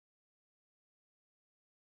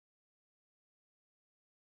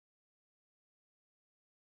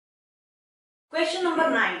Question number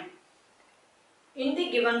 9. In the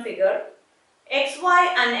given figure, xy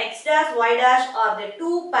and x dash y dash are the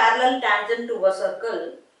two parallel tangent to a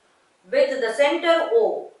circle with the center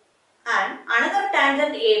O and another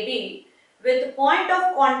tangent AB with point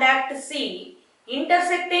of contact C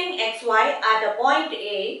intersecting xy at a point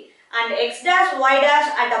A and x dash y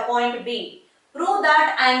dash at a point B. Prove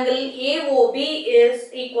that angle AOB is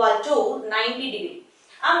equal to 90 degree.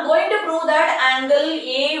 I am going to prove that angle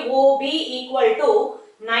AOB equal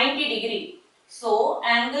to 90 degree. So,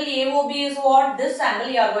 angle AOB is what? This angle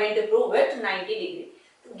you are going to prove it 90 degree.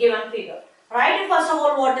 Given figure. Write first of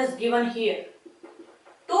all what is given here.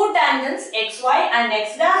 Two tangents xy and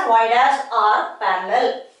x dash y dash are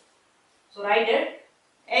parallel. So, write it.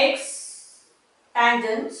 X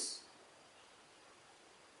tangents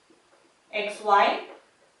xy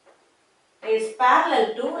is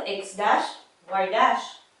parallel to x dash y dash.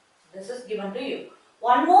 This is given to you.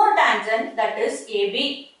 One more tangent, that is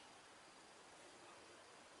AB.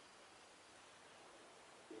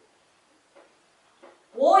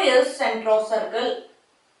 O is center of circle.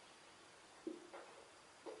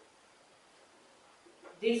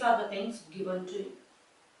 These are the things given to you.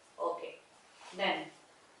 Okay. Then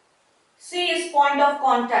C is point of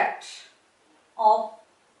contact of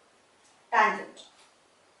tangent.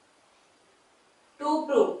 To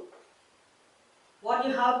prove, what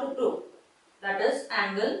you have to prove? That is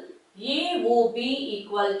angle AOB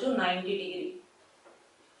equal to 90 degree.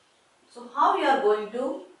 So how you are going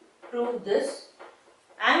to prove this?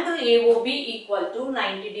 Angle AOB equal to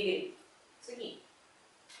 90 degree. See,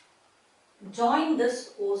 join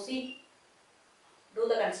this OC. Do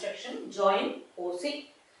the construction. Join OC.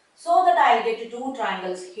 So that I will get two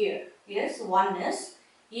triangles here. Yes, one is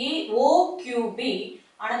AOQB.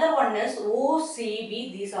 Another one is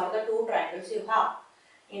OCB. These are the two triangles you have.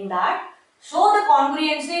 In that, show the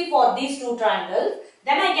congruency for these two triangles.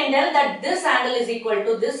 Then I can tell that this angle is equal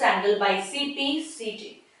to this angle by CP,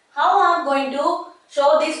 CT. How I am going to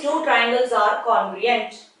show these two triangles are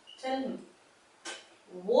congruent? Tell me.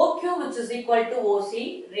 OQ, which is equal to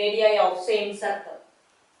OC, radii of same circle.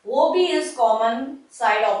 OB is common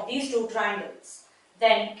side of these two triangles.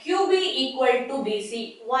 Then QB equal to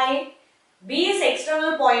BC. Why? B is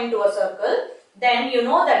external point to a circle. Then you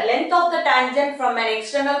know that length of the tangent from an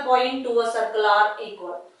external point to a circle are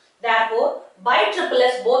equal. Therefore, by triple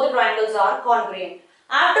S both the triangles are congruent.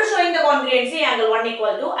 After showing the congruency, angle 1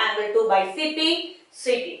 equal to angle 2 by CP,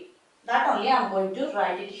 CT. That only I am going to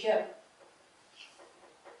write it here.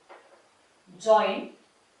 Join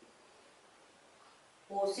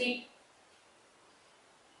OC.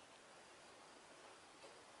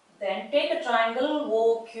 Then take a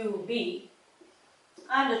triangle OQB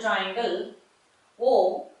and a triangle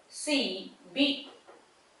OCB.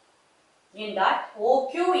 In that,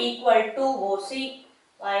 OQ equal to OC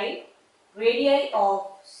by radii of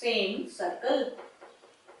same circle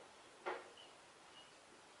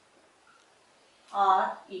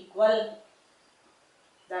are equal.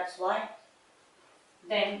 That's why.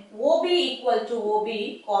 Then OB equal to OB,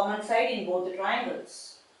 common side in both the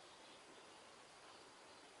triangles.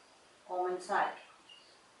 Common side.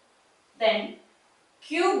 Then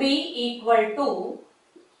QB equal to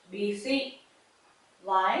BC.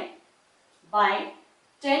 Why? By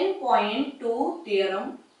 10.2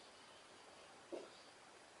 theorem.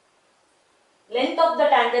 Length of the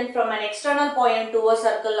tangent from an external point to a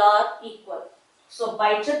circle are equal. So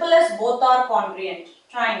by triple S both are congruent.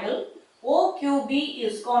 Triangle OQB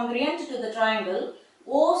is congruent to the triangle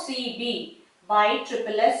OCB by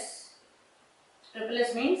triple S. Triple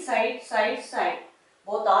S means side, side, side.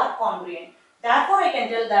 Both are congruent. Therefore, I can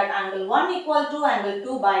tell that angle 1 equal to angle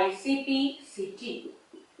 2 by CP, CT.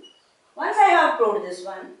 Once I have proved this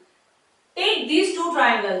one, take these two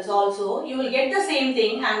triangles also, you will get the same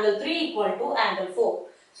thing, angle 3 equal to angle 4.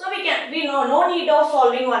 So we know no need of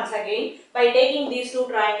solving once again by taking these two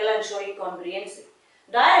triangles and showing congruency.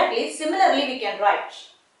 Directly, similarly we can write.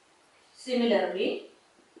 Similarly,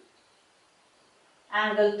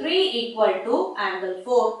 angle 3 equal to angle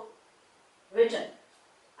 4 written.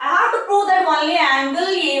 I have to prove that only angle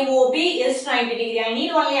AOB is 90 degree. I need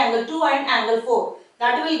only angle 2 and angle 4.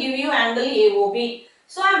 That will give you angle AOB.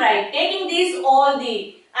 So I am right. Taking these all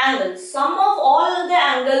the angles, sum of all the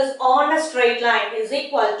angles on a straight line is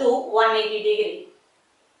equal to 180 degree.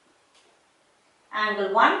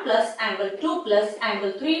 Angle 1 plus angle 2 plus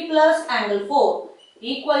angle 3 plus angle 4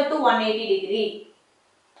 equal to 180 degree.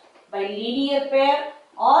 By linear pair,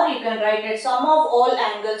 or you can write it sum of all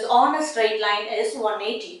angles on a straight line is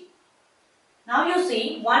 180. Now you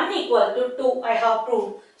see 1 equal to 2 I have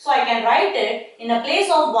proved. So I can write it in a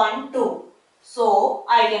place of 1, 2. So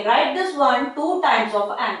I can write this one 2 times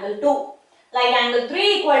of angle 2. Like angle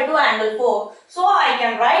 3 equal to angle 4. So I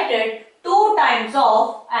can write it 2 times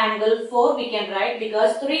of angle 4 we can write,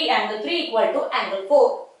 because angle 3 equal to angle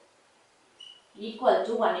 4 equal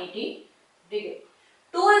to 180 degree.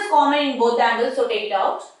 2 is common in both angles, so take it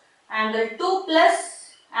out. Angle 2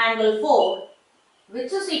 plus angle 4,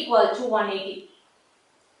 which is equal to 180.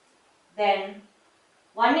 Then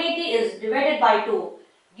 180 is divided by 2,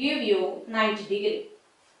 give you 90 degree.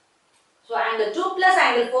 So angle 2 plus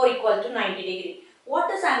angle 4 equal to 90 degree.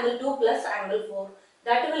 What is angle 2 plus angle 4?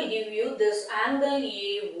 That will give you this angle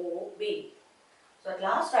AOB. So at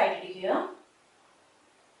last write it here.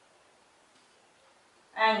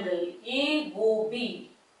 Angle AOB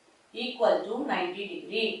equal to 90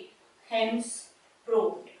 degree. Hence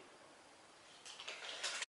proved.